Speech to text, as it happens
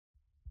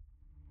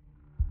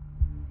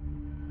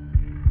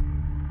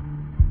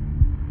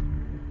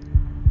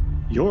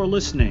You're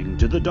listening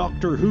to the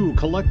Doctor Who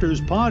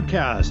Collectors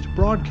Podcast,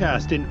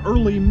 broadcast in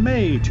early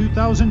May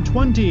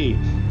 2020.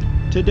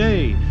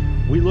 Today,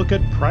 we look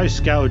at price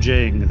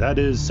gouging, that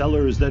is,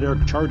 sellers that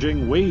are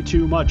charging way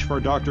too much for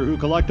Doctor Who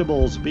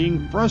collectibles,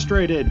 being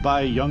frustrated by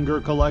younger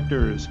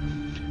collectors.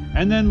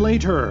 And then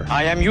later,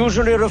 I am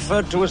usually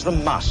referred to as the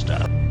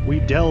Master. We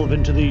delve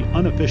into the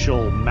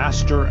unofficial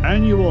Master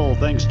Annual,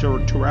 thanks to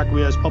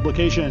Terraquias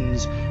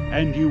Publications,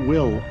 and you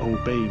will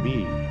obey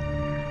me.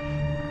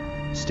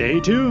 Stay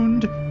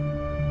tuned.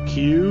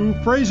 Cue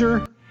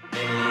Fraser.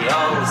 They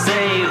all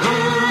say, who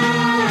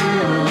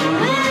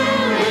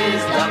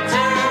is Doctor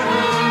Who?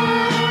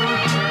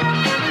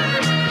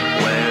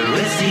 Where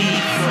is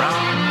he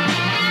from?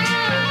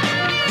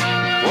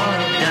 What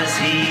does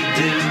he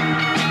do?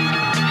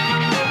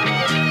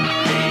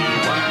 They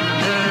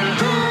wonder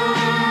who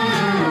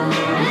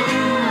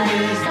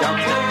is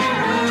Doctor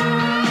Who?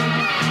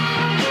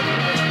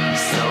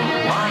 So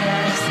I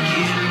ask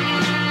you,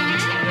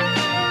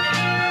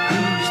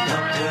 who's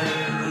Doctor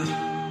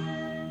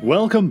Who?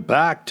 Welcome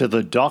back to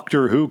the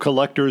Doctor Who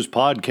Collectors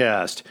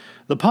Podcast,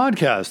 the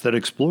podcast that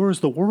explores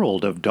the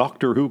world of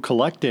Doctor Who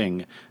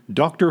collecting,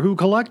 Doctor Who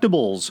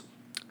collectibles,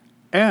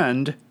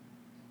 and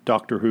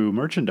Doctor Who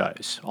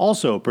merchandise.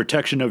 Also,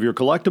 protection of your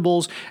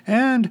collectibles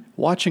and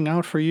watching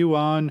out for you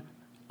on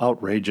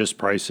outrageous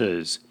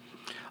prices.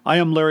 I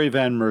am Larry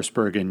Van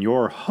Mersbergen,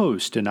 your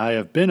host, and I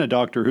have been a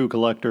Doctor Who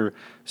collector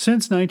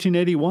since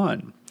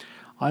 1981.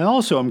 I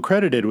also am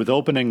credited with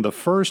opening the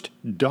first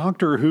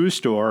Doctor Who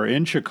store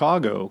in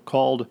Chicago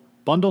called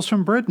Bundles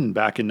from Britain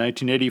back in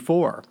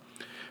 1984.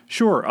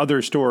 Sure,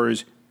 other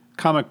stores,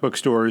 comic book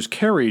stores,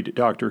 carried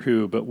Doctor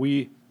Who, but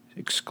we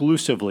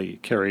exclusively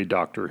carried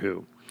Doctor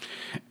Who.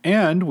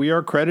 And we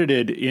are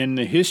credited in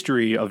the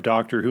history of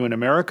Doctor Who in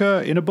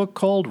America in a book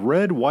called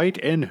Red, White,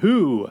 and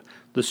Who,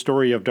 the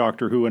story of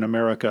Doctor Who in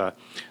America.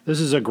 This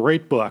is a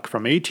great book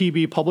from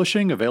ATB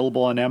Publishing,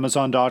 available on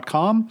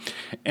Amazon.com,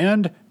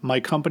 and my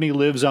company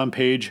lives on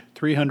page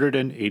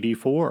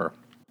 384.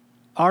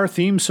 Our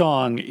theme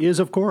song is,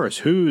 of course,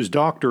 Who's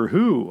Doctor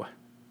Who?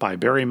 By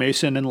Barry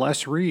Mason and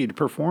Les Reed,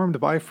 performed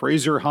by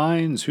Fraser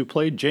Hines, who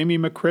played Jamie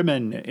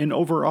McCrimmon in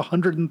over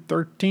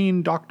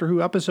 113 Doctor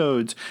Who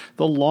episodes,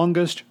 the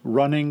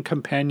longest-running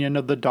companion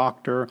of the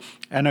Doctor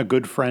and a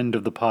good friend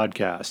of the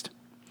podcast.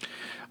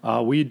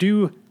 We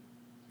do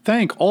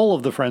thank all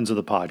of the friends of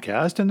the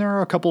podcast, and there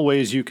are a couple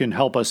ways you can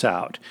help us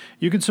out.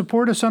 You can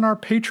support us on our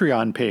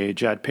Patreon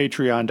page at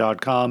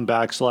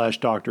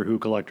patreon.com/Doctor Who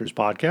Collectors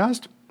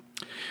Podcast.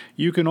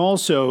 You can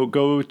also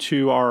go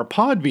to our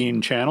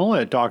Podbean channel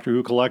at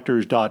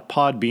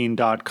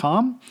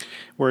drwhocollectors.podbean.com,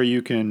 where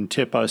you can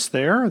tip us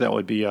there. That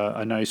would be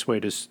a nice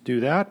way to do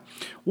that.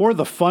 Or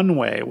the fun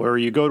way, where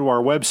you go to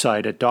our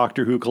website at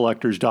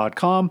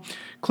drwhocollectors.com,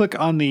 click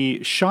on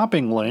the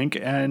shopping link,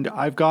 and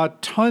I've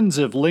got tons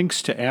of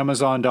links to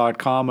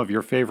Amazon.com of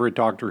your favorite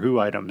Doctor Who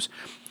items.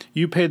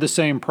 You pay the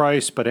same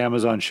price, but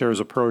Amazon shares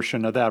a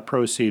portion of that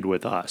proceed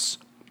with us.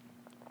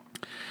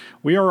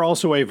 We are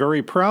also a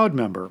very proud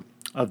member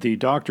of the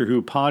Doctor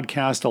Who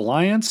Podcast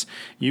Alliance.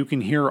 You can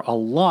hear a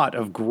lot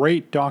of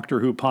great Doctor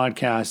Who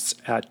podcasts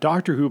at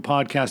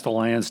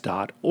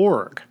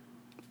drwhopodcastalliance.org.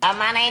 The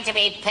money to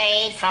be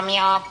paid from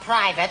your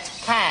private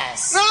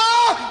purse.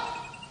 No!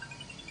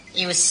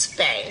 You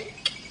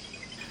speak.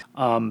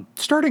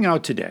 Starting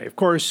out today, of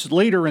course,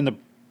 later in the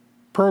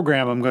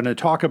program, I'm going to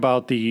talk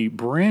about the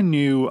brand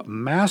new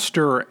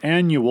Master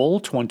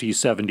Annual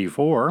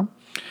 2074,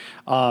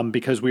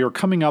 because we are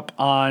coming up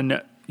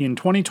on, in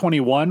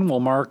 2021, we'll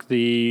mark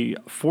the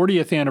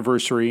 40th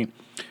anniversary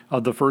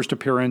of the first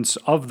appearance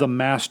of the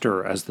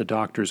Master as the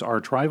Doctor's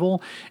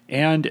arch-rival,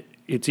 and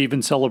it's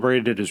even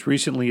celebrated as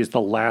recently as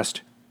the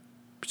last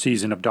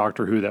season of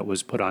Doctor Who that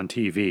was put on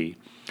TV.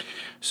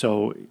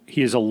 So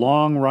he is a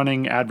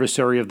long-running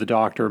adversary of the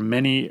Doctor.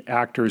 Many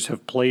actors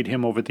have played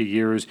him over the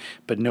years,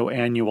 but no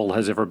annual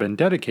has ever been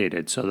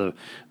dedicated. So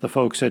the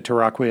folks at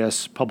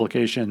Terraquias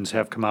Publications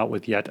have come out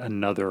with yet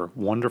another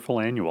wonderful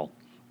annual.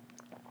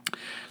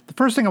 The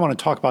first thing I want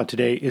to talk about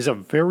today is a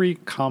very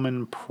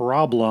common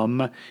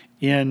problem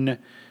in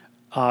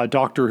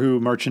Doctor Who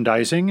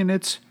merchandising, and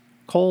it's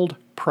called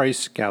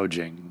price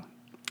gouging.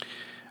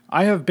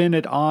 I have been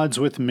at odds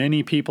with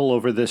many people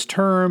over this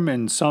term,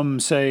 and some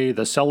say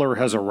the seller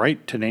has a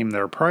right to name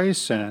their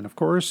price, and of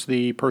course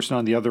the person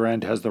on the other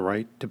end has the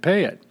right to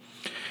pay it.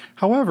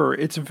 However,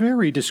 it's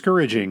very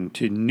discouraging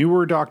to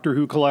newer Doctor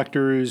Who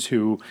collectors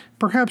who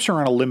perhaps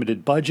are on a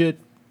limited budget.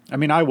 I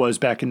mean, I was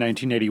back in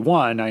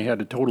 1981. I had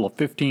a total of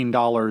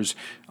 $15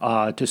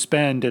 to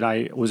spend, and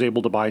I was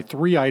able to buy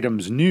 3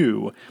 items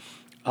new.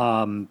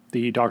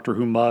 The Doctor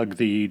Who mug,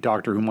 the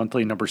Doctor Who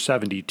Monthly number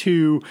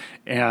 72,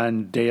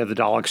 and Day of the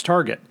Daleks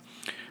Target.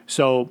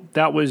 So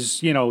that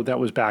was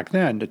back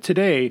then.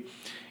 Today,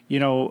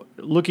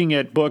 looking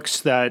at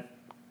books that,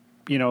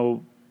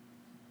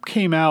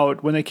 came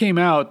out, when they came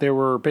out, they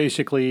were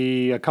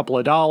basically a couple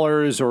of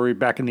dollars, or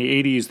back in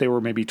the 80s, they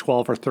were maybe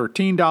 $12 or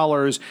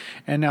 $13,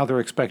 and now they're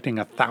expecting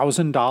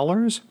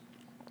 $1,000.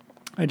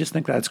 I just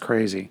think that's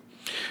crazy.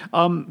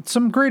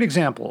 Some great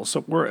examples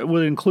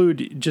would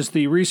include just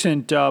the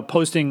recent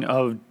posting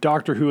of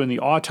Doctor Who and the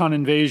Auton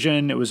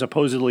Invasion. It was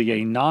supposedly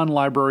a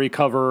non-library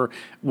cover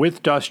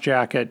with dust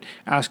jacket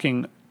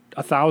asking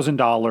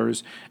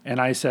 $1,000,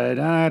 and I said,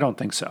 I don't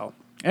think so.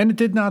 And it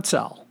did not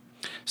sell.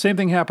 Same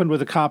thing happened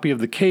with a copy of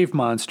The Cave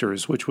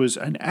Monsters, which was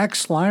an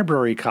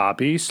ex-library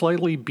copy,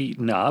 slightly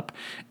beaten up,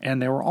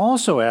 and they were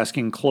also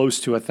asking close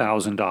to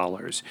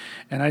 $1,000.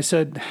 And I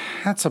said,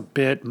 that's a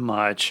bit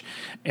much.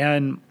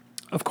 And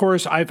of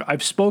course,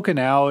 I've spoken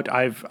out.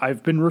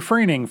 I've been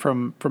refraining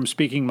from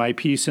speaking my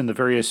piece in the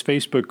various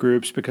Facebook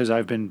groups because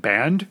I've been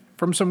banned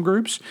from some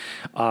groups.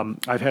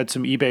 I've had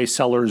some eBay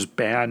sellers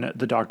ban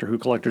the Doctor Who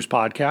Collectors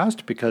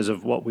podcast because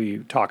of what we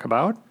talk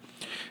about,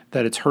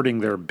 that it's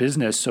hurting their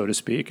business, so to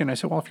speak. And I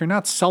said, well, if you're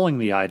not selling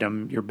the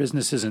item, your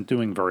business isn't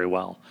doing very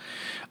well.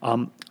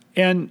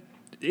 And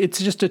it's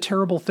just a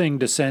terrible thing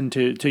to send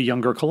to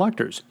younger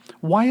collectors.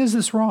 Why is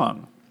this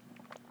wrong?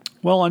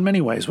 Well, in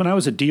many ways, when I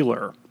was a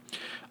dealer,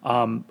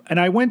 and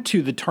I went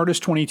to the TARDIS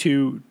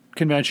 22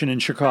 convention in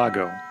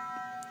Chicago,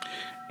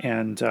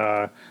 and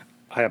I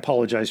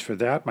apologize for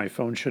that. My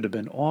phone should have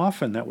been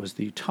off, and that was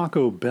the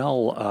Taco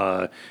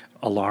Bell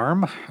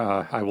alarm.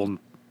 I will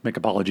make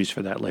apologies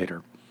for that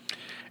later.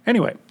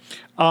 Anyway,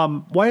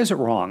 why is it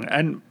wrong?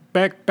 And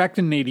back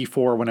in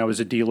 '84, when I was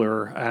a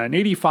dealer, in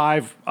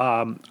 '85,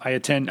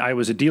 I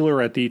was a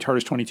dealer at the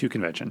TARDIS 22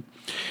 convention,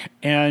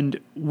 and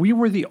we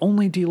were the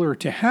only dealer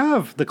to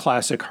have the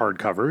classic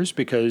hardcovers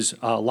because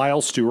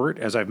Lyle Stewart,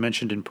 as I've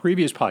mentioned in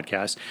previous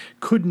podcasts,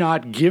 could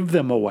not give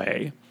them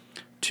away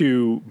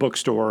to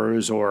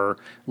bookstores or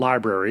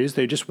libraries.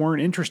 They just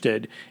weren't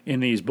interested in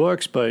these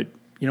books, but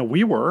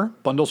we were.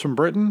 Bundles from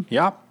Britain,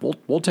 yeah,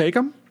 we'll take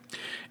them.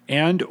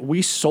 And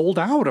we sold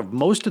out of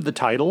most of the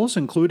titles,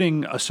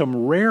 including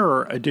some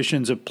rare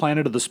editions of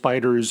Planet of the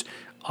Spiders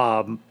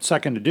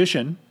second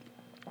edition,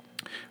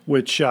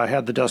 which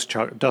had the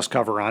dust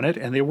cover on it,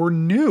 and they were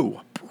new,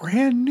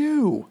 brand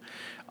new.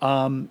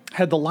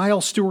 Had the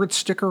Lyle Stewart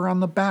sticker on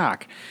the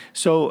back.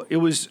 So it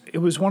was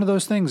one of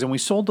those things, and we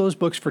sold those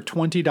books for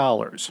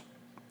 $20,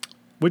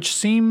 which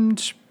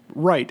seemed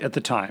right at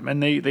the time,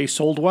 and they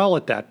sold well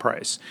at that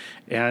price,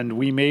 and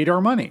we made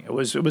our money. It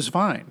was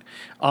fine.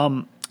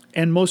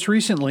 And most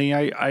recently,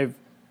 I've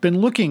been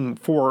looking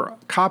for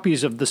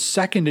copies of the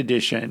second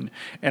edition,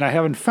 and I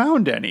haven't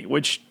found any,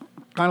 which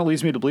kind of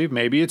leads me to believe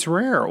maybe it's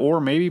rare,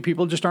 or maybe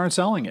people just aren't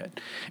selling it.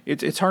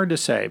 It's hard to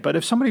say. But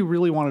if somebody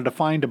really wanted to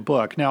find a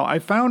book, now I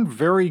found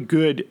very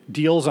good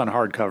deals on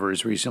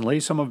hardcovers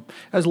recently, some of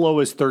as low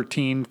as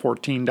 $13,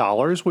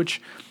 $14,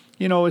 which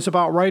is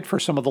about right for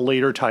some of the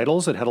later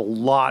titles that had a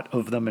lot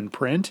of them in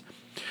print.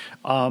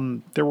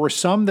 There were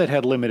some that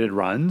had limited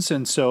runs,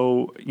 and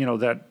so,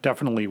 that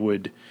definitely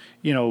would,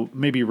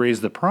 maybe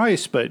raise the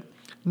price, but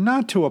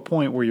not to a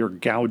point where you're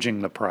gouging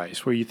the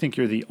price, where you think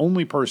you're the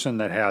only person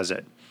that has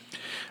it.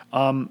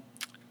 In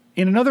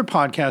another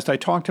podcast, I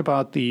talked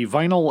about the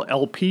vinyl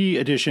LP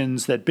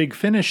editions that Big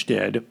Finish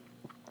did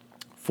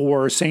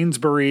for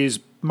Sainsbury's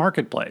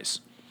Marketplace.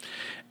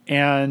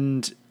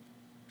 And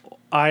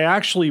I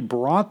actually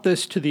brought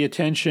this to the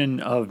attention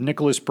of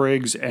Nicholas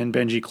Briggs and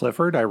Benji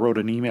Clifford. I wrote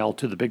an email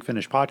to the Big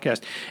Finish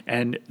podcast,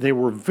 and they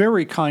were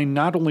very kind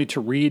not only to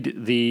read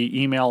the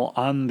email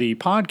on the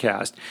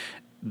podcast,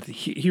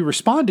 he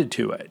responded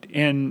to it.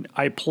 And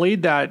I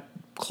played that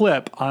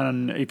clip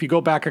on, if you go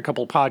back a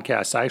couple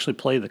podcasts, I actually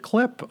play the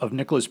clip of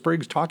Nicholas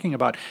Briggs talking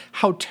about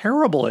how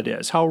terrible it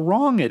is, how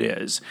wrong it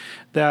is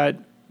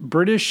that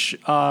British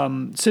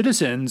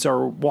citizens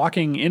are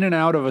walking in and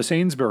out of a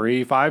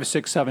Sainsbury 5,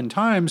 6, 7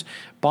 times,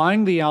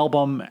 buying the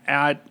album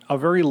at a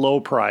very low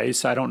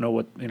price. I don't know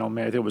what,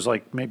 it was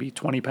like maybe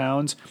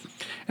 £20,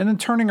 and then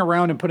turning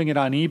around and putting it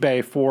on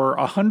eBay for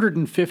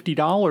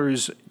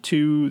 $150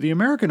 to the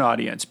American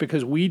audience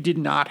because we did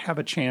not have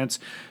a chance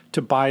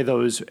to buy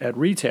those at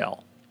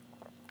retail.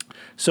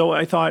 So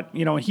I thought,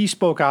 he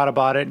spoke out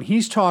about it, and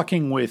he's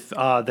talking with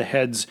the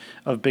heads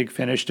of Big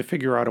Finish to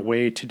figure out a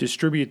way to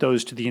distribute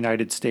those to the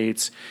United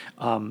States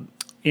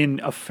in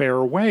a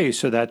fair way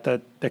so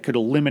that could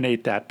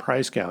eliminate that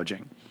price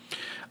gouging.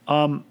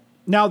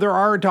 Now, there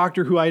are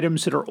Doctor Who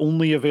items that are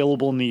only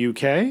available in the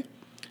UK.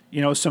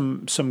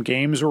 Some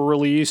games were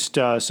released,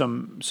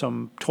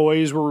 some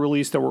toys were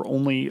released that were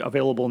only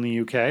available in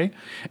the UK.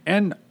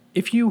 And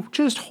if you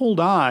just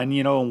hold on,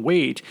 and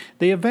wait,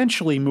 they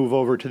eventually move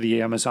over to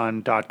the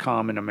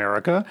Amazon.com in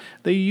America.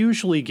 They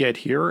usually get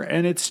here,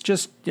 and it's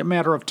just a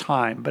matter of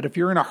time. But if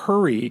you're in a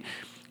hurry,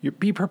 you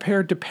be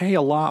prepared to pay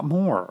a lot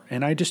more.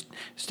 And it's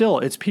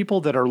people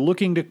that are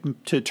looking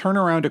to turn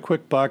around a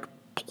quick buck,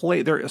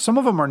 play. Some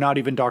of them are not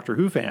even Doctor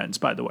Who fans,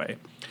 by the way,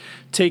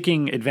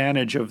 taking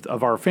advantage of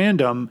our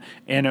fandom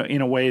in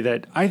a way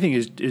that I think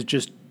is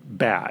just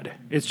bad.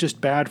 It's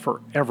just bad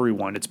for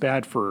everyone. It's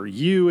bad for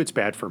you. It's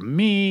bad for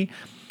me.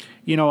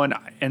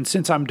 And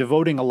since I'm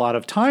devoting a lot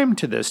of time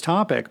to this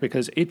topic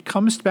because it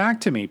comes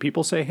back to me,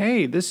 people say,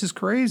 hey, this is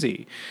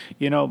crazy.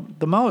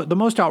 The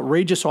most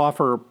outrageous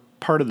offer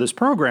part of this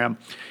program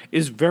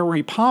is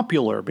very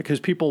popular because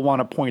people want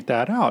to point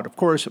that out. Of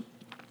course,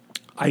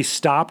 I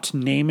stopped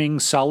naming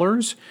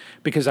sellers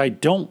because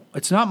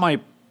it's not my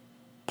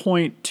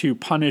point to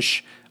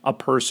punish a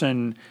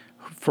person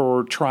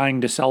for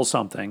trying to sell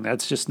something.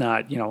 That's just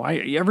not,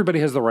 everybody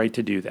has the right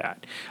to do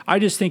that. I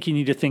just think you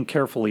need to think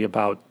carefully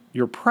about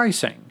your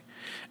pricing.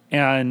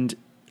 And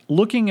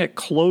looking at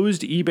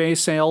closed eBay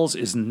sales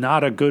is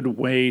not a good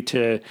way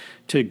to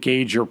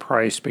gauge your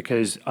price,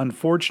 because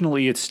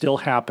unfortunately it still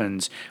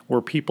happens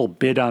where people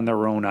bid on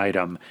their own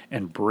item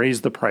and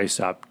raise the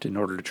price up in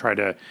order to try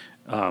to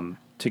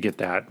get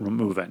that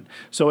moving.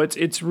 So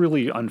it's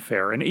really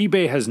unfair. And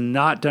eBay has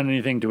not done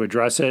anything to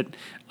address it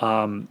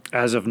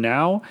as of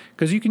now,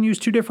 because you can use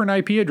 2 different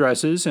IP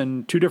addresses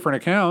and 2 different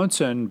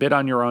accounts and bid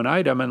on your own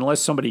item.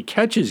 Unless somebody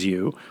catches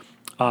you,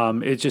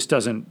 it just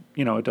doesn't,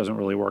 it doesn't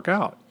really work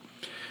out.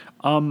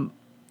 And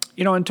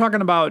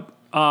talking about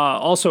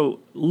also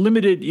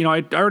limited,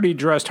 I already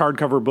addressed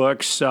hardcover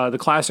books. The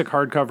classic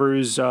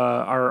hardcovers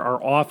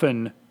are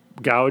often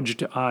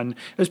gouged on,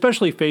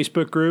 especially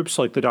Facebook groups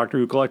like the Doctor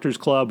Who Collectors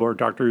Club or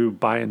Doctor Who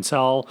Buy and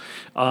Sell.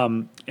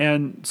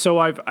 And so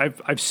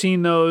I've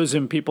seen those,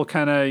 and people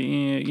kind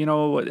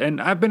of,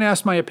 and I've been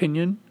asked my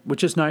opinion,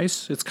 which is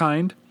nice. It's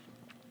kind.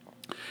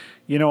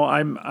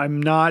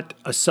 I'm not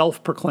a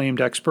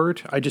self-proclaimed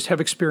expert. I just have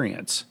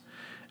experience.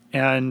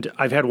 And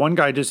I've had one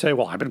guy just say,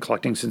 well, I've been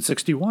collecting since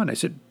 61. I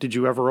said, did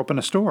you ever open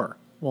a store?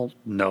 Well,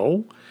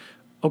 no.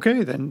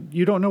 Okay, then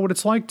you don't know what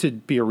it's like to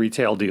be a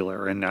retail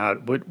dealer and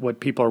what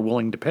people are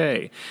willing to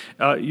pay.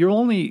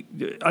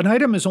 An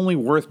item is only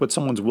worth what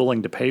someone's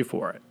willing to pay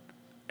for it.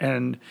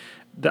 And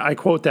I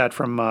quote that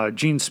from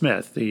Gene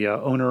Smith, the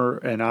owner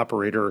and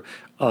operator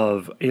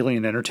of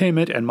Alien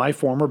Entertainment and my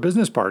former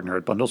business partner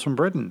at Bundles from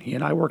Britain. He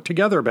and I worked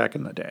together back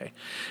in the day.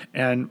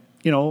 And,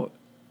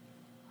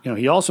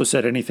 he also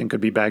said anything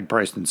could be bag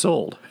priced and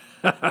sold.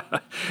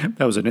 That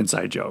was an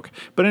inside joke.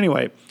 But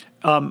anyway,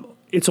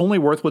 it's only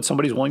worth what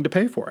somebody's willing to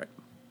pay for it.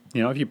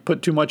 If you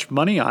put too much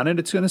money on it,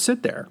 it's going to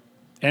sit there.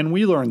 And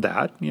we learned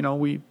that.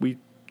 We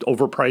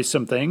overpriced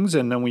some things,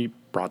 and then we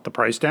brought the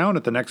price down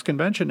at the next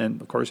convention,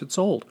 and of course it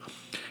sold.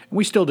 And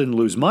we still didn't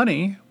lose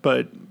money,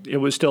 but it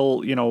was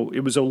still,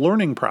 it was a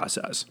learning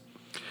process.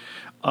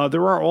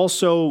 There are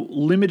also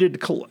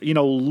limited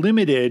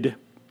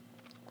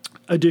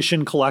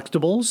edition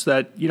collectibles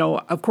that,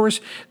 of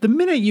course, the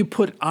minute you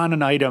put on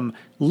an item,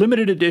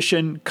 limited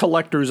edition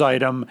collector's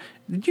item,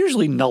 it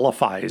usually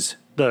nullifies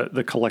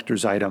the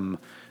collector's item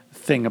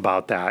thing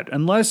about that,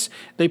 unless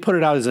they put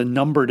it out as a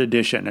numbered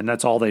edition, and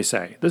that's all they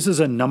say. This is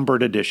a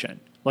numbered edition.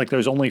 Like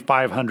there's only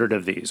 500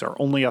 of these, or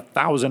only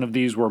 1,000 of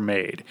these were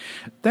made.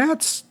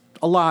 That's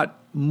a lot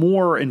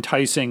more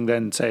enticing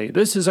than, say,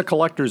 this is a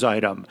collector's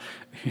item,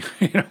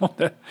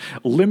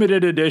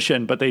 limited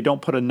edition, but they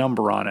don't put a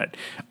number on it.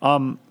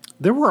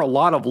 There were a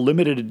lot of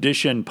limited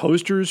edition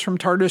posters from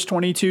TARDIS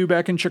 22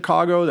 back in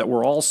Chicago that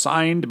were all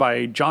signed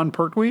by John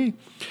Pertwee.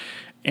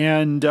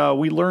 And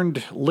we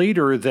learned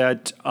later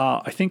that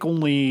I think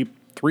only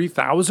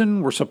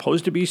 3,000 were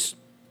supposed to be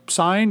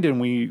signed,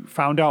 and we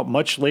found out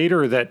much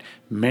later that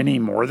many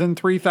more than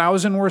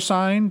 3,000 were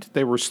signed.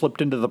 They were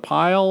slipped into the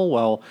pile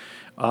while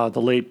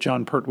the late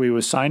John Pertwee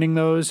was signing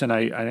those, and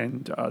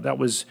that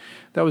was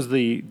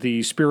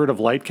the Spirit of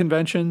Light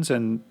conventions,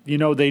 and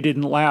they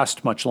didn't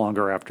last much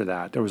longer after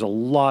that. There was a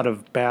lot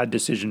of bad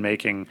decision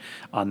making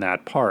on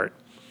that part.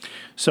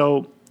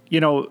 So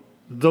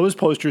those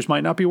posters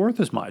might not be worth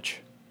as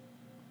much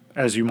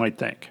as you might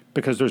think,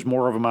 because there's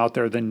more of them out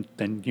there than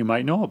you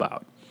might know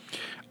about.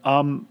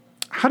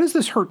 How does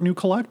this hurt new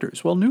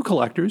collectors? Well, new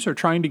collectors are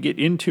trying to get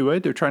into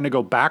it. They're trying to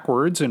go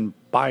backwards and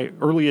buy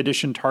early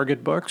edition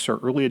Target books or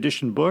early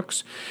edition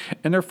books,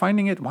 and they're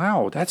finding it,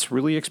 wow, that's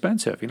really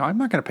expensive. I'm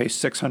not going to pay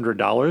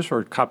 $600 for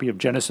a copy of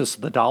Genesis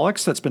of the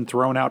Daleks that's been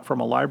thrown out from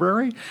a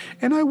library,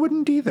 and I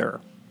wouldn't either.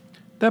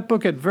 That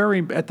book at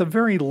the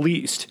very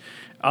least,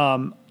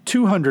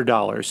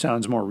 $200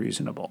 sounds more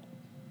reasonable.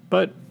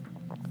 But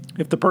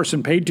if the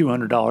person paid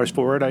 $200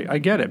 for it, I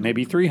get it,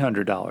 maybe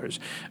 $300.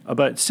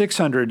 But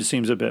 $600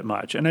 seems a bit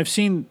much. And I've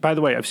seen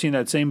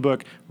that same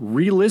book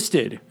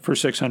relisted for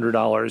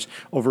 $600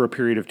 over a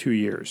period of 2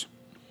 years.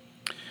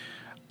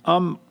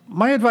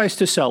 My advice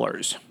to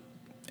sellers,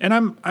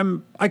 and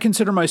I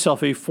consider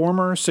myself a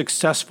former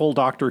successful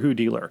Doctor Who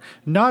dealer.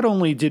 Not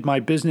only did my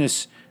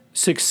business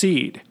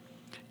succeed,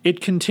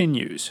 it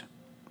continues.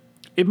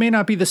 It may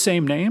not be the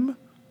same name,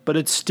 but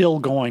it's still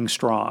going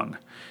strong.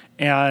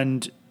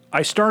 And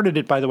I started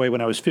it, by the way,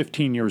 when I was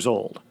 15 years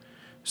old.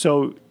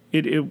 So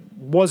it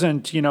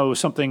wasn't,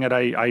 something that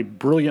I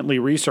brilliantly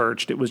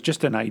researched. It was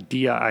just an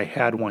idea I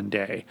had one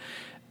day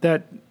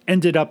that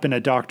ended up in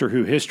a Doctor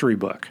Who history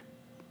book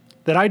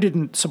that I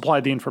didn't supply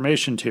the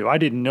information to. I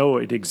didn't know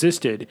it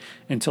existed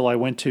until I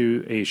went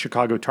to a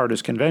Chicago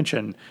TARDIS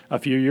convention a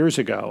few years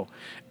ago,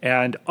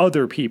 and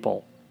other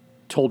people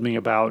told me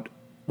about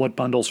what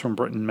Bundles from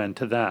Britain meant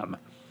to them.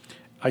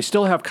 I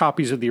still have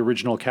copies of the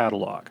original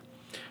catalog.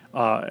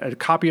 A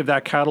copy of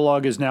that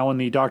catalog is now in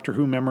the Doctor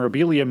Who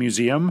Memorabilia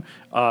Museum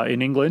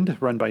in England,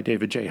 run by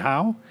David J.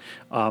 Howe.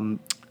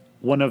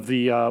 One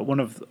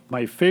of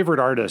my favorite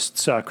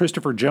artists,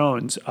 Christopher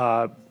Jones,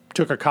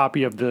 took a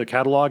copy of the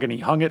catalog and he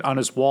hung it on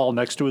his wall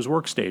next to his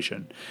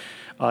workstation.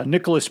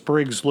 Nicholas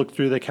Briggs looked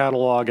through the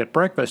catalog at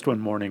breakfast one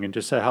morning and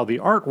just said how the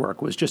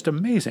artwork was just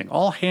amazing,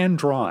 all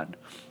hand-drawn.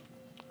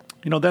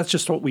 That's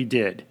just what we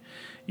did.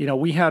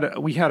 We had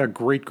a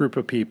great group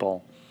of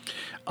people.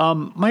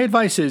 My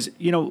advice is,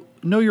 know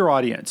your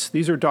audience.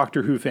 These are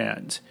Doctor Who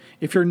fans.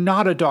 If you're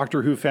not a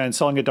Doctor Who fan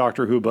selling a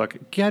Doctor Who book,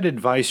 get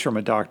advice from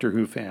a Doctor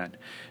Who fan.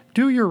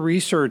 Do your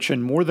research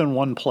in more than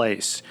one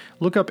place.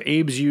 Look up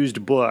Abe's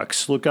used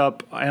books. Look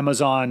up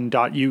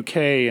Amazon.uk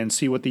and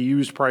see what the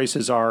used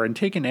prices are and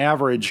take an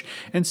average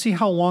and see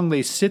how long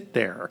they sit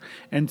there.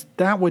 And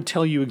that would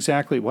tell you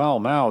exactly,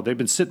 wow, they've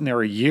been sitting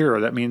there a year.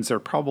 That means they're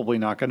probably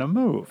not going to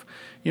move.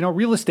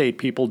 Real estate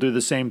people do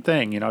the same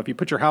thing. If you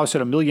put your house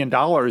at $1 million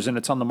and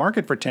it's on the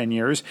market for 10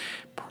 years,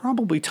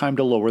 probably time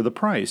to lower the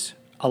price.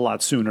 A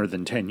lot sooner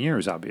than 10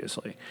 years,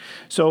 obviously.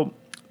 So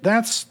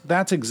that's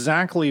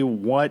exactly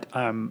what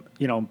I'm,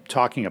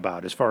 talking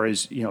about as far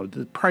as,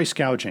 the price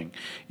gouging.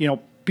 Let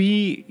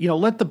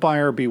the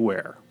buyer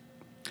beware.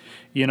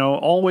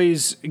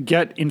 Always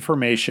get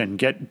information,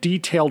 get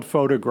detailed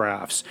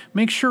photographs.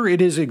 Make sure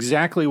it is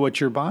exactly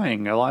what you're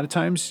buying. A lot of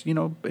times,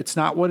 it's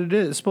not what it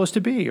is supposed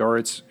to be, or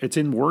it's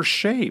in worse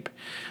shape.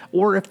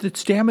 Or if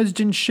it's damaged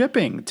in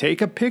shipping, take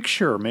a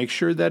picture. Make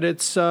sure that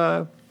it's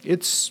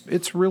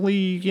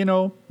really,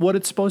 what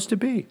it's supposed to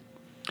be.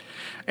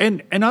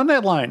 And on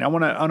that line, I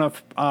want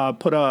to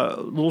put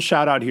a little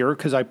shout out here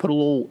because I put a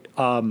little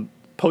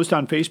post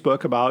on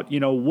Facebook about,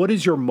 what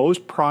is your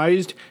most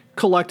prized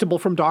collectible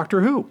from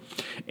Doctor Who?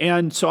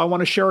 And so I want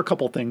to share a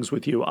couple things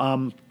with you.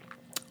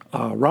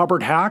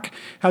 Robert Hack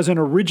has an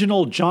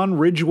original John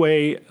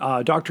Ridgway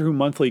Doctor Who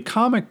Monthly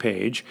comic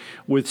page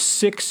with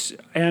Six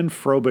and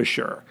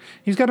Frobisher.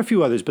 He's got a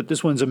few others, but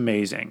this one's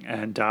amazing,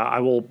 and I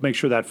will make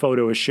sure that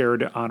photo is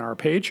shared on our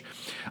page.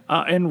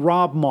 And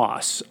Rob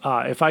Moss,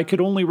 if I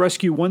could only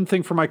rescue one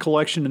thing from my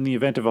collection in the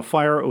event of a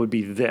fire, it would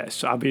be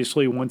this.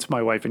 Obviously, once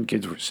my wife and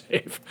kids were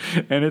safe,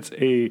 and it's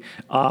a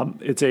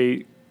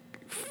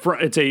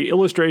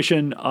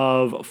illustration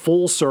of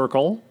Full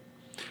Circle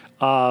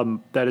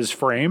that is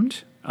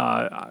framed.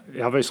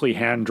 Obviously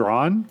hand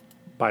drawn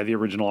by the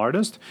original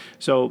artist.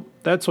 So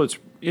that's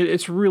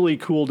it's really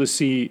cool to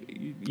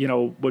see,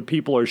 what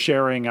people are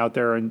sharing out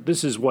there. And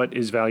this is what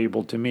is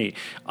valuable to me.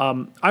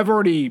 I've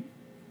already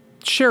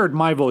shared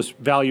my most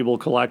valuable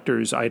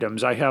collector's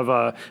items. I have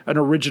an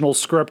original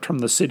script from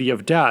the City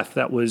of Death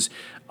that was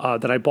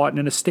that I bought in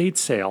an estate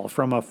sale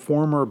from a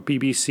former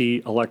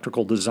BBC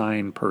electrical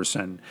design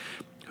person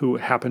who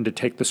happened to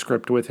take the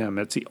script with him.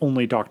 It's the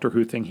only Doctor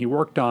Who thing he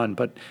worked on,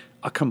 but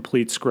a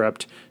complete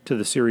script to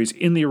the series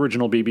in the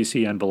original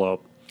BBC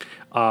envelope.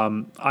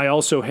 I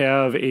also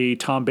have a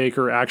Tom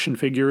Baker action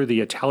figure,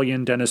 the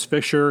Italian Dennis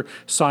Fisher,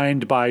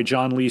 signed by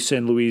John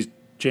Leeson, Louise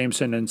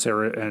Jameson,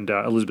 and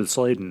Elizabeth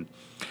Sladen.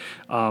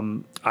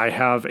 I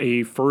have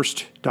a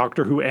first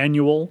Doctor Who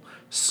annual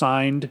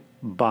signed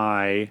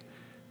by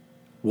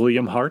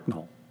William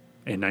Hartnell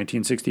in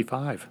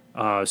 1965.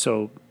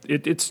 So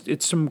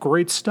it's some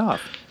great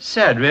stuff.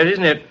 Sad, really,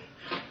 isn't it?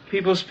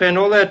 People spend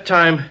all that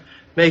time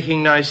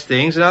making nice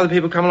things, and other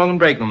people come along and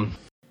break them.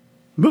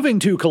 Moving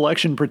to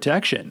collection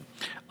protection.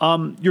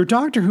 Your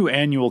Doctor Who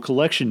annual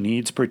collection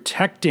needs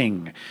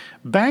protecting.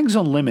 Bags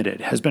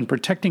Unlimited has been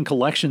protecting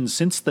collections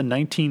since the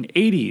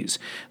 1980s.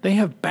 They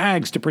have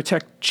bags to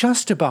protect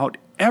just about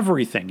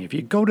everything. If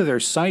you go to their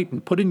site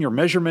and put in your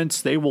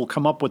measurements, they will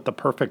come up with the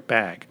perfect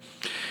bag.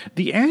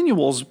 The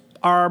annuals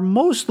are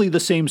mostly the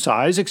same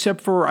size,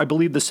 except for, I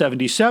believe, the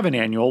 77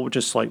 annual, which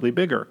is slightly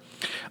bigger.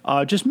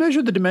 Just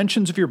measure the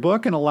dimensions of your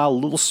book and allow a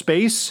little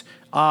space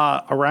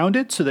around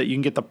it so that you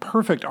can get the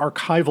perfect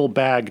archival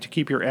bag to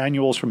keep your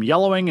annuals from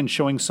yellowing and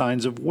showing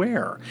signs of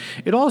wear.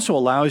 It also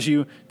allows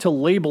you to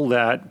label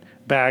that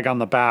bag on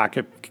the back.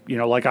 If,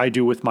 like I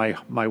do with my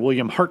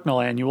William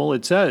Hartnell annual,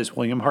 it says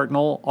William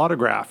Hartnell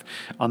autograph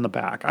on the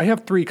back. I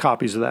have 3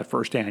 copies of that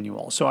first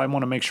annual, so I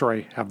want to make sure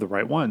I have the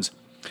right ones.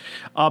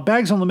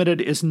 Bags Unlimited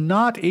is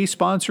not a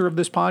sponsor of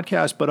this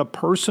podcast, but a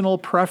personal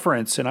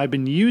preference, and I've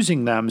been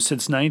using them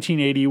since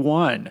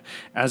 1981.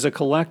 As a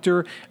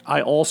collector,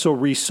 I also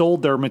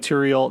resold their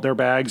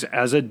bags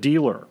as a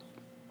dealer.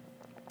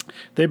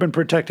 They've been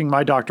protecting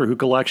my Doctor Who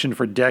collection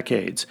for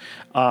decades.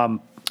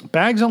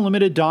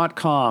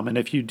 BagsUnlimited.com, and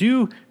if you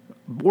do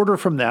order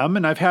from them,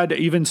 and I've had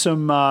even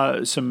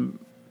some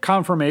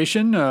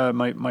confirmation.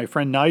 My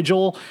friend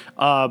Nigel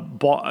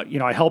bought.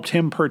 I helped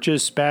him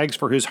purchase bags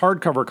for his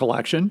hardcover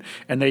collection,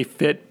 and they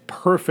fit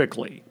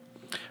perfectly.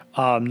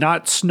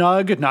 Not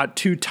snug, not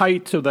too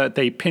tight so that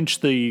they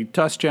pinch the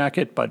dust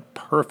jacket, but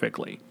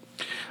perfectly.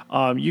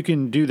 You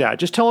can do that.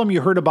 Just tell them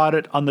you heard about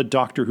it on the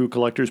Doctor Who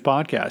Collectors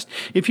podcast.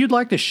 If you'd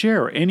like to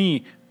share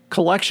any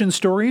collection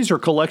stories or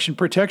collection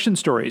protection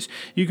stories,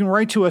 you can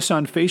write to us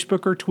on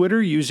Facebook or Twitter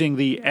using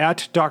the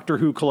 @Doctor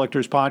Who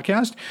Collectors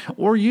podcast,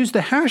 or use the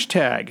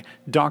hashtag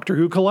Doctor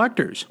Who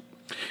Collectors.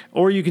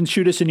 Or you can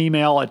shoot us an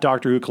email at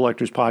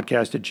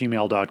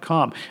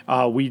DoctorWhoCollectorsPodcast@gmail.com.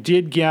 We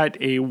did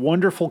get a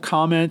wonderful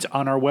comment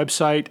on our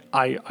website.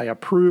 I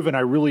approve and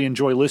I really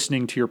enjoy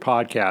listening to your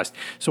podcast.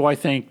 So I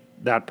thank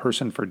that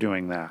person for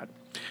doing that.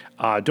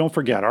 Don't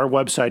forget, our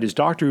website is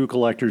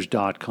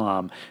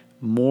DoctorWhoCollectors.com.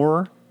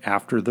 More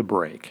after the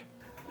break.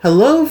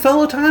 Hello,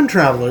 fellow time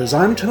travelers.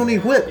 I'm Tony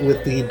Whitt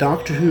with the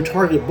Doctor Who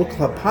Target Book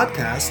Club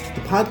podcast,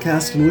 the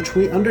podcast in which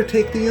we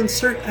undertake the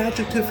insert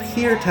adjective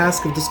here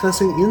task of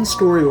discussing in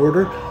story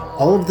order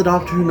all of the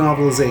Doctor Who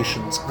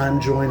novelizations.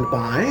 I'm joined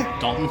by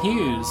Dalton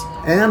Hughes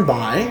and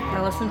by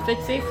Alison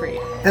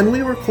Fitz-Seyfried. and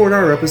we record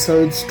our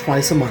episodes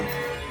twice a month.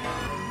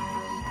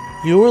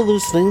 You are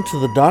listening to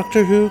the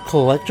Doctor Who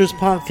Collectors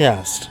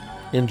Podcast.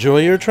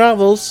 Enjoy your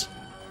travels.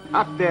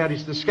 Up there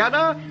is the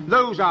scanner,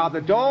 those are the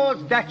doors,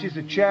 that is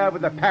a chair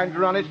with a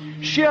panda on it.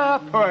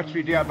 Sheer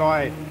poetry, dear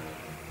boy.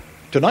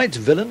 Tonight's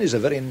villain is a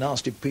very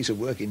nasty piece of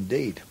work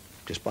indeed.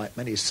 Despite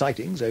many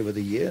sightings over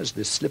the years,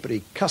 this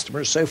slippery customer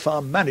has so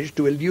far managed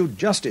to elude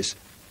justice.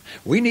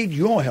 We need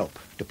your help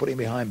to put him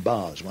behind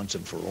bars once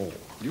and for all.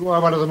 You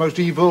are one of the most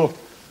evil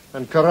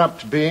and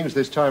corrupt beings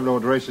this Time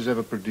Lord race has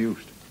ever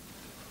produced.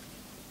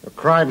 Your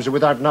crimes are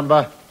without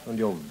number, and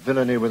your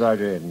villainy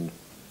without end.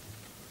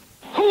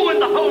 Who in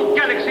the whole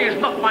galaxy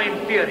is not my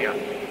inferior?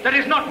 There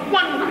is not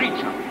one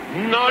creature.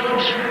 Not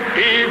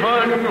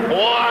even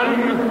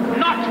one.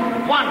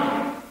 Not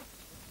one.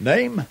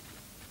 Name?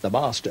 The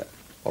Master.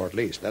 Or at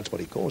least that's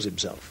what he calls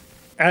himself.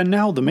 And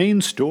now the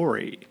main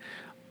story.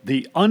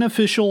 The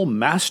Unofficial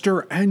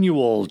Master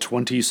Annual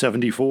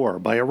 2074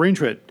 by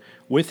arrangement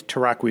with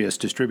Terraqueous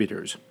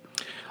Distributors.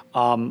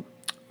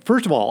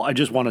 First of all, I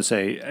just want to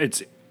say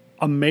it's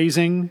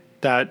amazing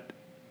that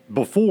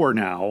before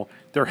now,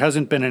 there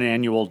hasn't been an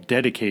annual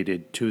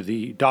dedicated to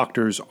the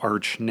Doctor's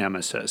arch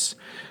nemesis,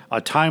 a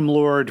Time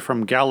Lord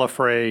from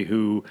Gallifrey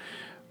who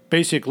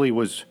basically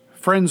was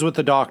friends with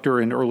the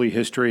Doctor in early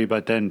history,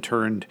 but then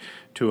turned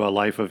to a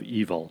life of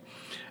evil.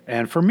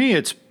 And for me,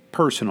 it's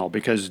personal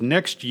because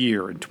next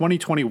year, in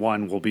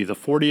 2021, will be the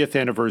 40th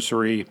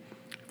anniversary,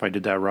 if I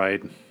did that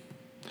right.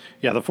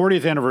 Yeah, the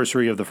 40th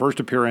anniversary of the first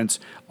appearance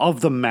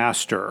of the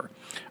Master,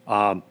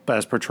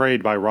 as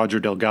portrayed by Roger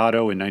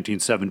Delgado in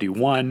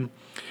 1971.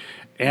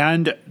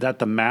 And that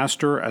the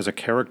Master as a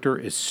character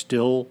is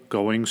still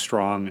going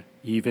strong,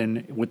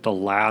 even with the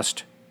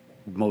last,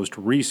 most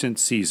recent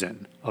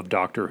season of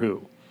Doctor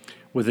Who,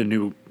 with a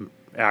new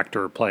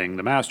actor playing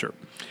the Master.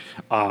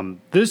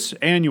 This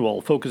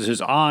annual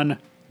focuses on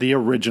the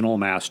original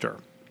Master.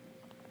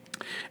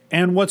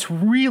 And what's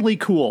really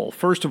cool,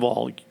 first of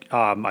all,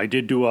 I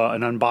did do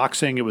an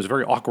unboxing. It was a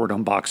very awkward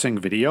unboxing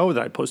video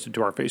that I posted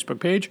to our Facebook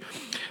page.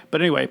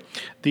 But anyway,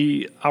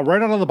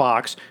 right out of the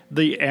box,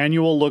 the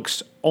annual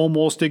looks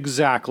almost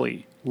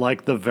exactly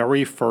like the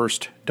very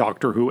first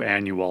Doctor Who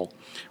annual,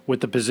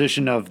 with the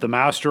position of the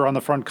Master on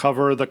the front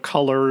cover, the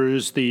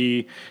colors,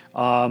 even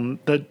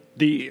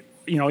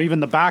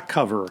the back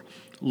cover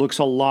looks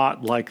a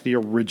lot like the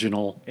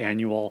original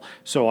annual.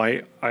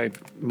 So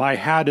my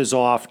hat is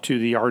off to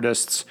the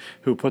artists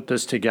who put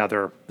this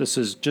together. This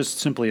is just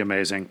simply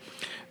amazing.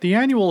 The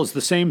annual is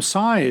the same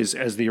size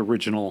as the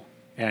original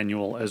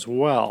annual as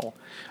well.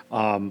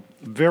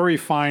 Very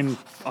fine,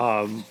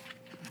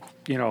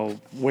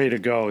 way to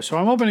go. So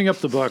I'm opening up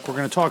the book. We're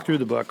going to talk through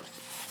the book.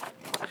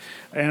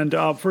 And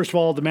first of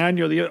all, the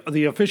manual,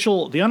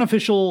 the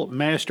unofficial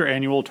Master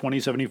Annual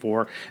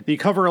 2074, the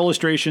cover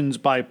illustrations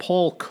by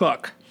Paul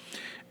Cook.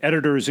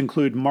 Editors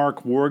include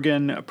Mark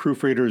Worgan,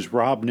 proofreaders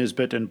Rob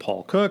Nisbet and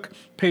Paul Cook,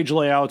 page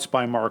layouts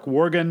by Mark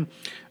Worgan,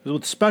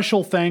 with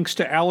special thanks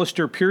to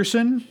Alistair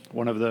Pearson,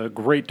 one of the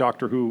great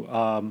Doctor Who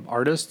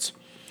artists,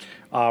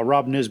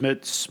 Rob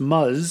Nisbet,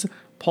 Smuzz,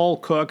 Paul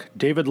Cook,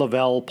 David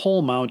Lavelle,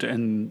 Paul Mount,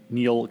 and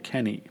Neil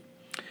Kenny.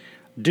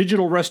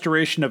 Digital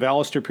restoration of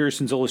Alistair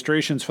Pearson's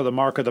illustrations for The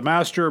Mark of the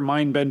Master,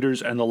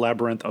 Mindbenders, and The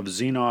Labyrinth of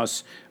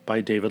Xenos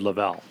by David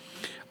Lavelle.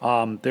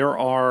 There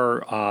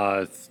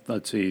are,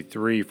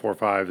 3, 4,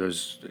 5,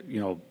 there's,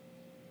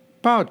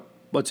 about,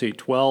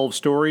 12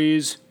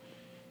 stories.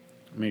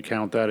 Let me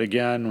count that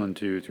again. 1,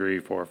 2, 3,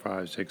 4,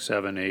 5, 6,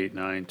 7, 8,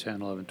 9,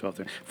 10, 11, 12,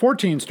 13,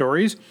 14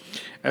 stories,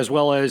 as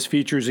well as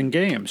features and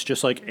games,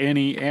 just like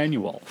any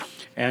annual.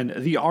 And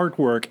the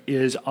artwork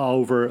is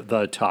over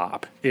the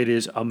top. It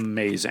is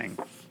amazing.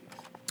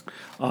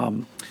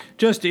 And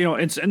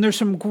there's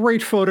some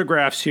great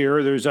photographs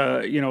here. There's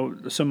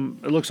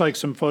it looks like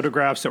some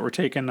photographs that were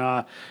taken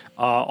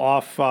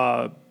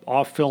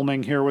off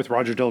filming here with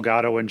Roger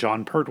Delgado and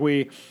John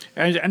Pertwee.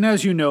 And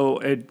as you know,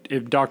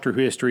 in Doctor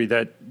Who history,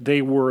 that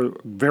they were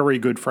very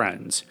good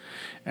friends.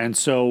 And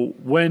so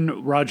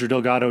when Roger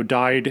Delgado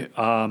died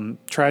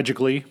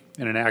tragically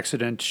in an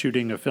accident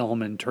shooting a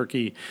film in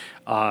Turkey,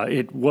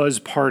 it was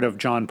part of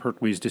John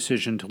Pertwee's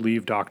decision to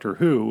leave Doctor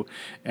Who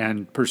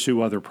and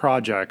pursue other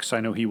projects. I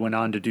know he went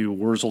on to do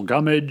Wurzel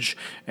Gummidge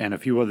and a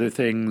few other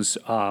things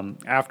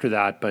after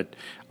that, but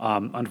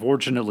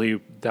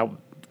unfortunately, that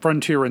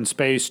Frontier in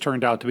Space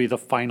turned out to be the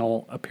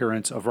final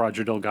appearance of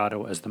Roger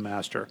Delgado as the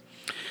Master.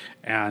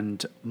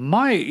 And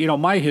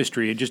my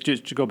history, just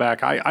to go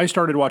back, I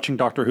started watching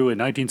Doctor Who in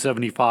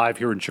 1975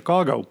 here in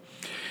Chicago.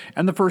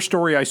 And the first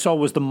story I saw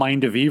was The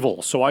Mind of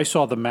Evil. So I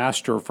saw the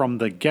Master from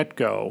the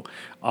get-go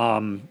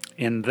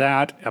in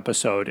that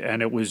episode.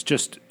 And it was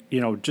just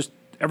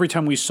every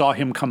time we saw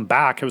him come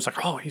back, it was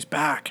like, oh, he's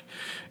back.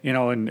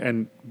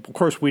 And of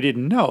course we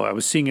didn't know. I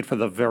was seeing it for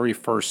the very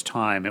first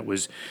time. It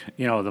was,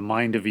 The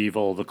Mind of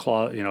Evil, the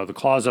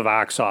Claws of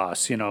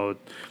Axos,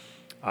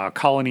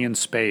 Colony in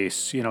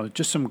Space,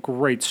 just some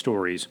great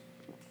stories.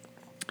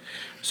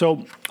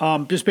 So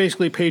just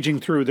basically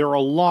paging through, there are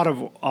a lot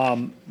of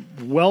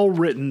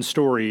well-written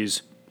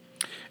stories,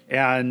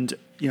 and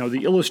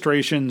the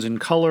illustrations in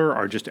color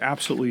are just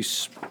absolutely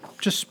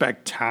just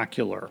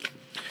spectacular.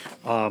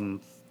 There's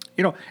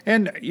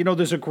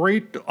a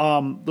great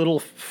little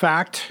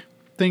fact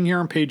thing here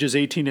on pages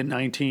 18 and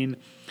 19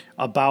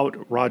 about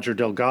Roger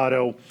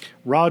Delgado.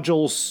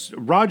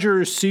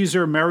 Roger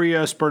Cesar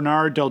Marius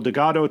Bernard del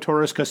Delgado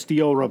Torres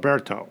Castillo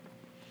Roberto.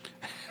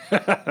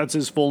 That's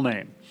his full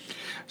name.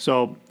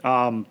 So,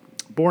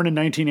 born in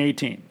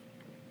 1918.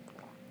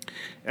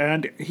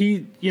 And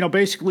he,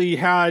 basically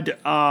had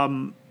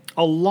a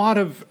lot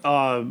of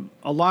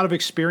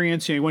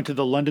experience. He went to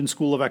the London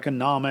School of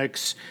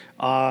Economics.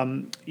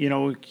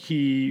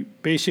 He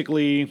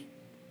basically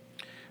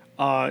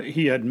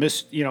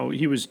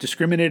he was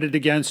discriminated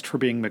against for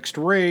being mixed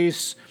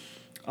race,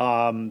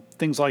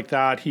 things like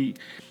that. He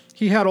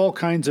had all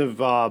kinds of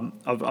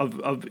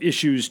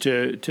issues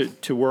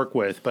to work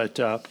with, but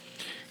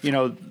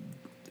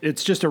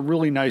it's just a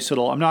really nice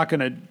little. I'm not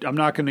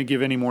gonna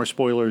give any more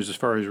spoilers as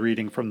far as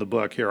reading from the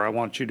book here. I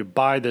want you to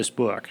buy this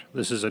book.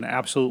 This is an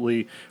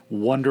absolutely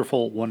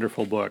wonderful,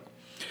 wonderful book.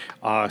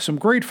 Some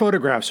great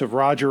photographs of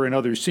Roger in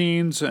other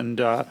scenes,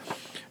 and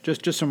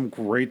just some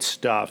great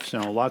stuff.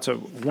 Lots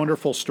of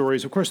wonderful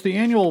stories. Of course, the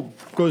annual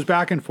goes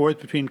back and forth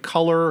between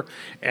color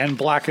and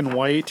black and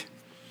white,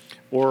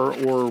 or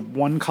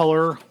one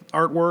color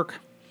artwork,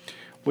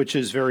 which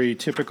is very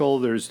typical.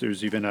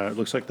 There's even it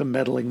looks like the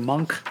meddling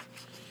monk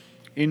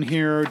in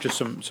here. Just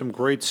some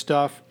great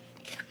stuff.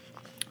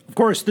 Of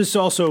course, this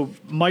also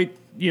might,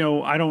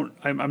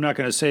 I'm not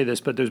going to say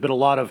this, but there's been a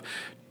lot of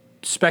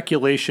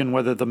speculation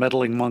whether the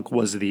meddling monk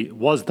was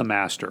the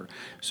Master.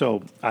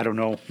 So I don't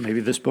know. Maybe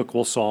this book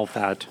will solve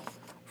that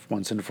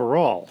once and for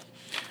all.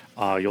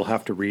 You'll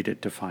have to read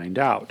it to find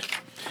out.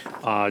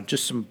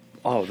 The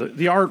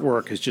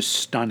artwork is just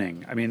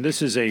stunning. I mean,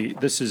 this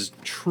is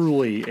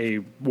truly a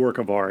work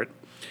of art.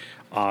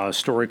 A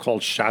story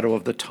called Shadow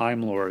of the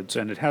Time Lords,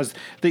 and it has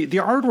the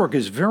artwork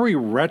is very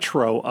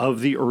retro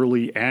of the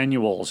early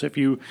annuals. If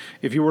you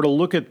were to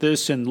look at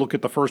this and look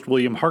at the first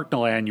William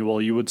Hartnell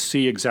annual, you would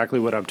see exactly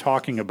what I'm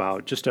talking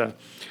about. Just an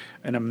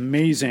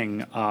amazing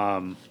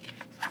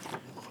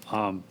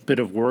bit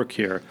of work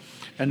here.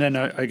 And then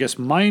I guess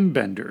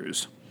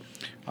Mindbenders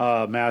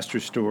master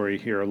story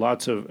here.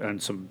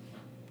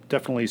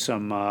 Definitely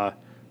some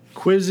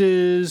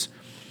quizzes.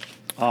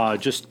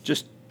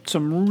 Just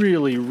some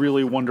really,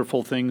 really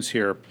wonderful things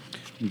here.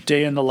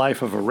 Day in the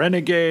life of a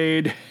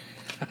renegade.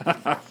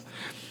 And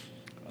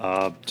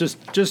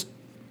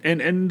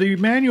the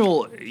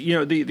manual,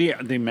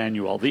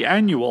 the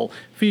annual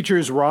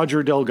features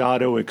Roger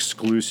Delgado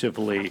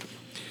exclusively.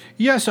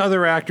 Yes,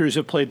 other actors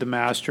have played the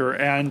Master,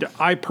 and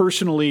I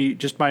personally,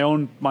 just my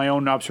own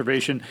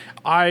observation,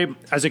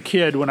 as a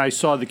kid, when I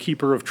saw The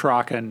Keeper of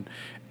Traken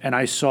and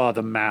I saw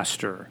the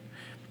Master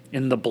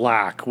in the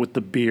black with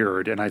the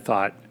beard, and I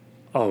thought,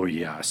 oh,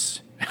 yes.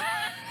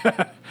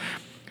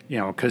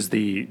 Because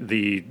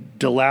the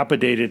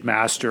dilapidated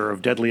Master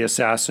of Deadly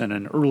Assassin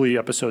and early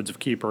episodes of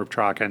Keeper of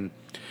Traken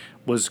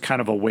was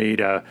kind of a way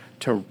to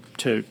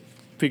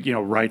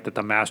write that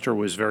the Master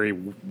was very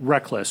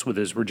reckless with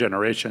his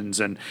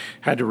regenerations and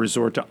had to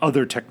resort to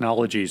other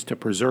technologies to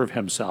preserve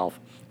himself,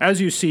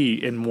 as you see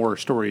in more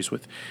stories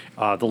with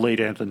the late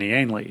Anthony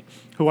Ainley,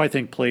 who I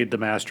think played the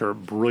Master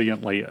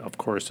brilliantly, of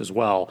course, as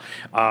well.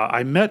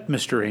 I met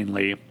Mr.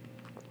 Ainley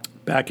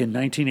back in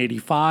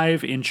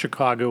 1985 in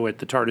Chicago at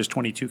the TARDIS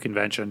 22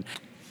 convention.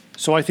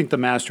 So I think the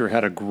Master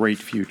had a great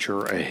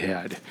future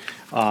ahead.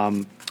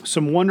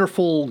 Some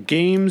wonderful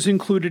games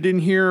included in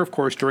here. Of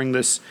course, during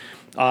the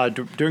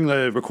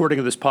recording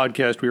of this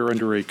podcast, we were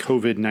under a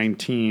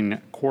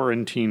COVID-19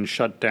 quarantine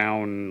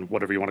shutdown,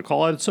 whatever you want to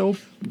call it. So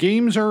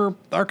games are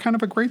kind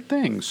of a great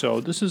thing.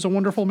 So this is a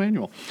wonderful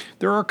manual.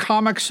 There are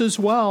comics as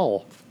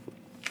well.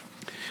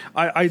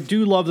 I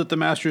do love that the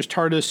Master's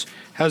TARDIS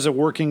has a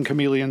working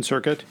chameleon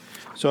circuit,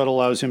 so it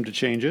allows him to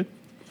change it.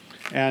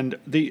 And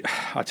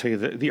I'll tell you,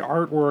 the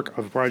artwork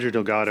of Roger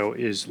Delgado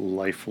is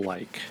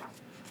lifelike.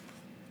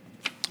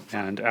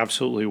 And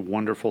absolutely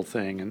wonderful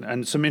thing.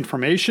 And some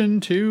information,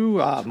 too.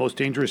 Most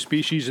dangerous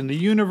species in the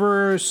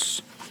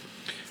universe.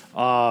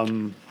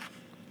 The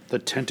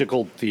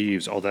tentacled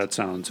thieves. Oh, that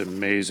sounds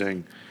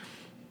amazing.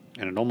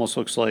 And it almost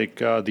looks like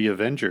the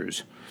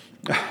Avengers.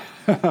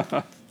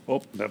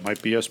 Oh, that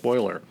might be a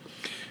spoiler.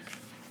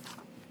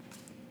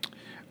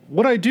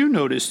 What I do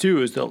notice,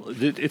 too, is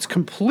that it's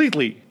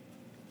completely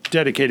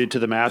dedicated to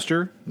the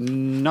Master.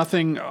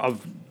 Nothing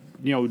of,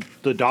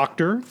 the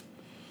Doctor.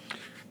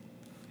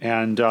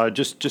 And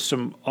just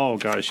some, oh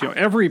gosh,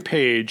 every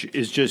page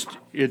is just,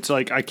 it's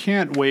like, I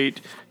can't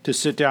wait to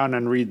sit down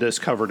and read this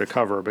cover to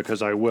cover,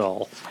 because I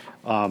will.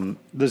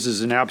 This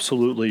is an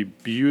absolutely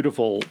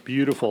beautiful,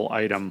 beautiful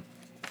item.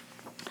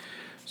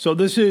 So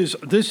this is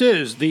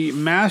the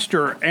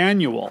Master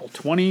Annual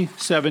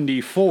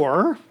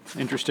 2074.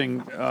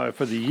 Interesting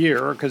for the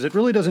year, because it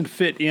really doesn't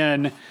fit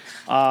in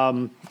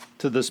to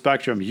the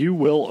spectrum. You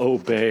will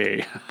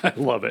obey. I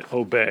love it.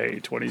 Obey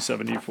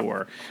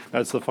 2074.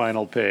 That's the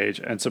final page,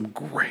 and some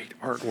great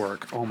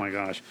artwork. Oh my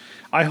gosh!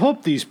 I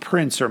hope these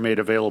prints are made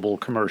available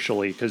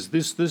commercially, because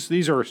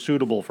these are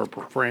suitable for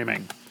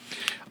framing.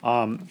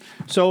 I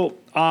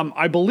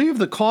believe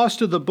the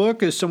cost of the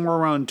book is somewhere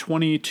around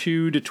 $22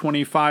 to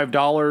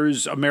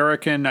 $25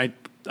 American.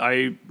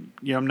 I'm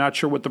not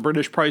sure what the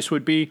British price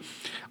would be.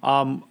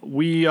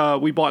 We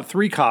bought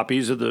 3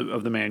 copies of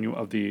the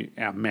manual, the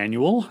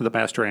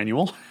Master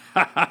Annual.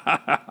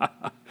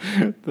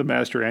 The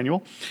Master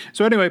Annual.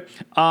 So anyway,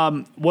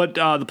 what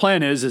the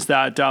plan is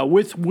that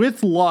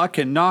with luck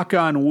and knock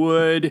on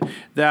wood,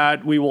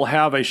 that we will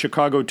have a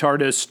Chicago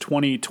TARDIS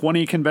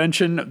 2020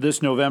 convention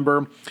this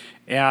November.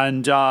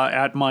 And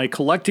at my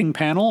collecting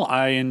panel,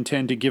 I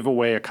intend to give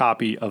away a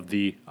copy of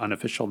the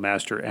unofficial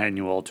Master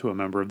Annual to a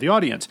member of the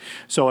audience.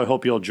 So I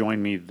hope you'll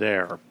join me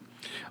there.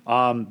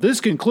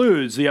 This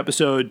concludes the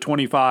episode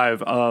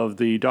 25 of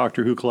the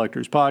Doctor Who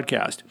Collectors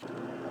Podcast.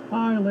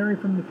 Hi, Larry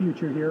from the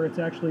future here. It's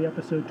actually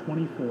episode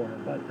 24,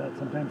 but that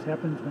sometimes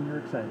happens when you're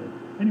excited.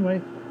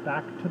 Anyway,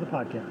 back to the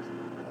podcast.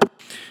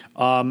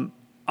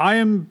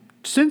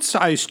 Since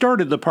I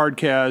started the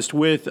podcast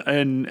with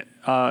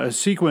a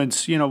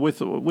sequence, with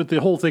the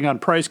whole thing on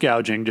price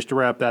gouging, just to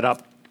wrap that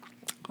up,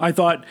 I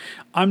thought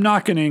I'm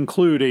not going to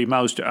include a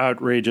most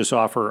outrageous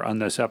offer on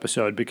this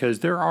episode, because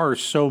there are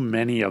so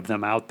many of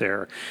them out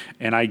there,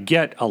 and I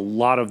get a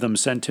lot of them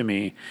sent to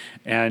me,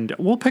 and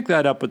we'll pick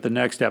that up with the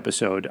next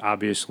episode,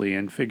 obviously,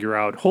 and figure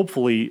out,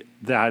 hopefully,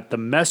 that the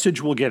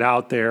message will get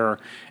out there,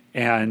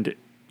 and,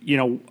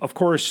 of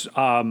course,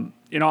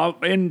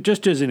 and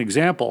just as an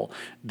example,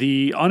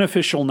 the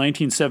unofficial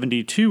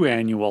 1972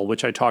 annual,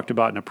 which I talked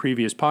about in a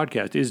previous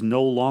podcast, is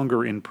no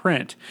longer in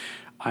print.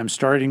 I'm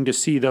starting to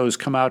see those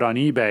come out on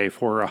eBay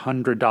for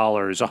 $100,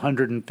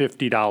 $150,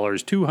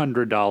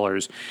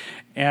 $200,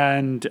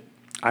 and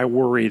I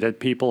worry that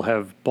people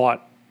have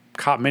bought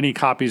many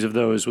copies of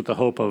those with the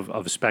hope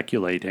of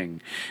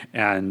speculating,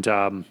 and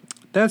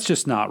that's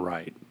just not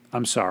right.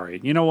 I'm sorry.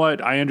 You know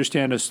what? I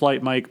understand a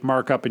slight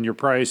markup in your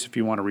price if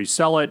you want to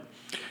resell it,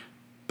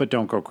 but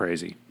don't go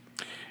crazy.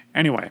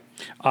 Anyway,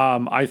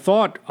 I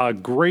thought a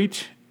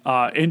great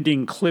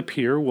ending clip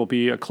here will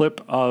be a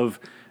clip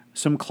of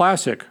some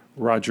classic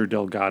Roger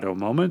Delgado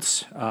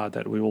moments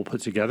that we will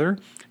put together.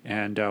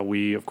 And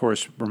we, of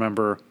course,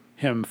 remember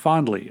him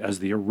fondly as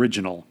the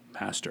original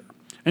Master.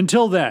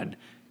 Until then,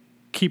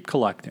 keep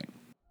collecting.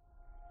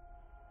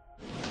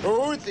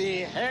 Who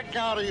the heck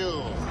are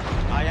you?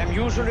 I am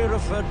usually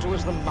referred to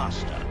as the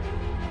Master.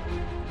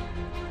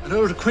 An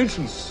old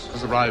acquaintance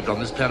has arrived on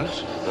this planet.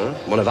 Huh?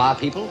 One of our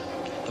people?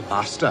 The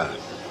Master.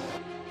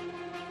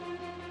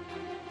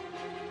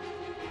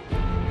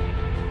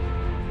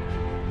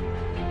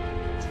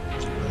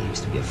 He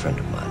used to be a friend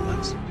of mine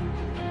once. A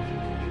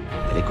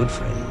very good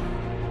friend.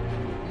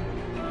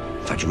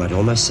 In fact, you might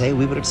almost say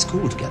we were at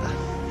school together.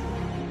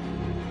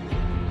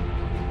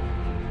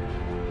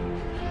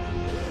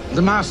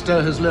 The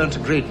Master has learnt a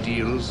great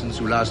deal since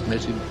you last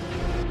met him.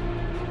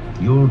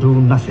 You'll do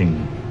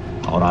nothing,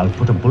 or I'll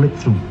put a bullet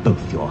through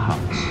both your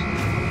hearts.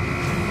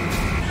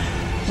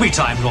 We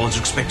Time Lords are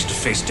expected to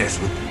face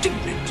death with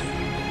dignity.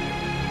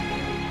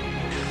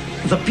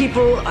 The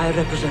people I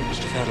represent,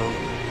 Mr. Farrell,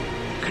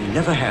 can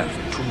never have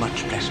too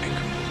much plastic.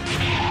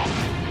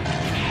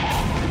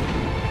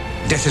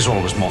 Death is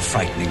always more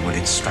frightening when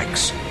it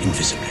strikes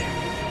invisibly.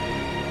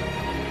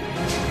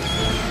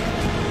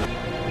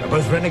 We're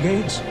both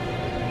renegades.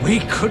 We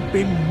could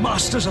be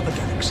masters of the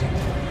galaxy.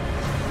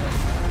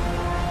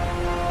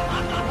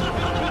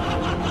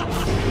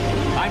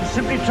 I'm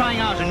simply trying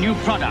out a new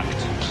product.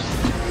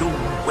 You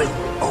will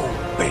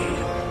obey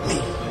me.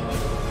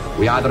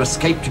 We either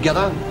escape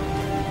together,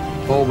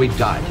 or we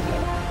die together.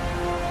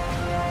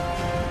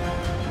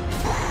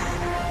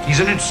 He's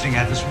an interesting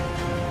adversary.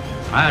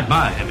 I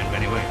admire him in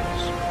many ways.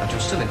 But you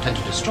still intend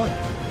to destroy him?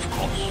 Of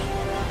course.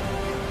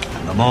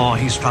 And the more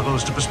he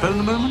struggles to postpone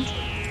the moment,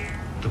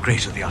 the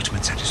greater the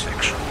ultimate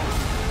satisfaction.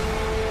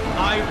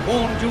 I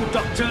warned you,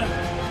 Doctor.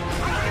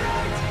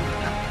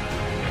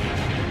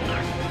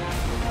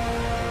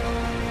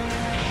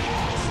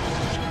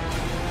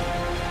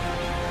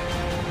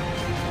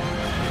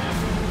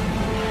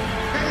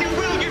 And you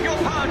will give your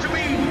power to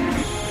me!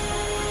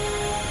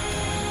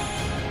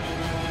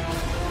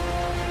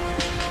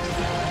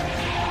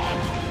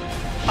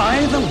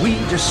 Either we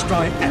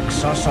destroy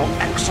Axos or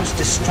Axos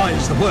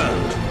destroys the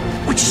world.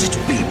 Which is it to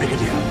be,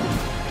 Brigadier?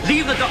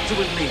 Leave the Doctor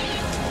with me.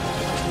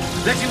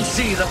 Let him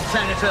see the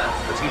planet Earth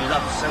that he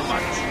loves so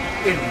much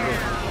in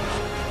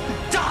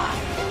ruins.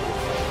 Die!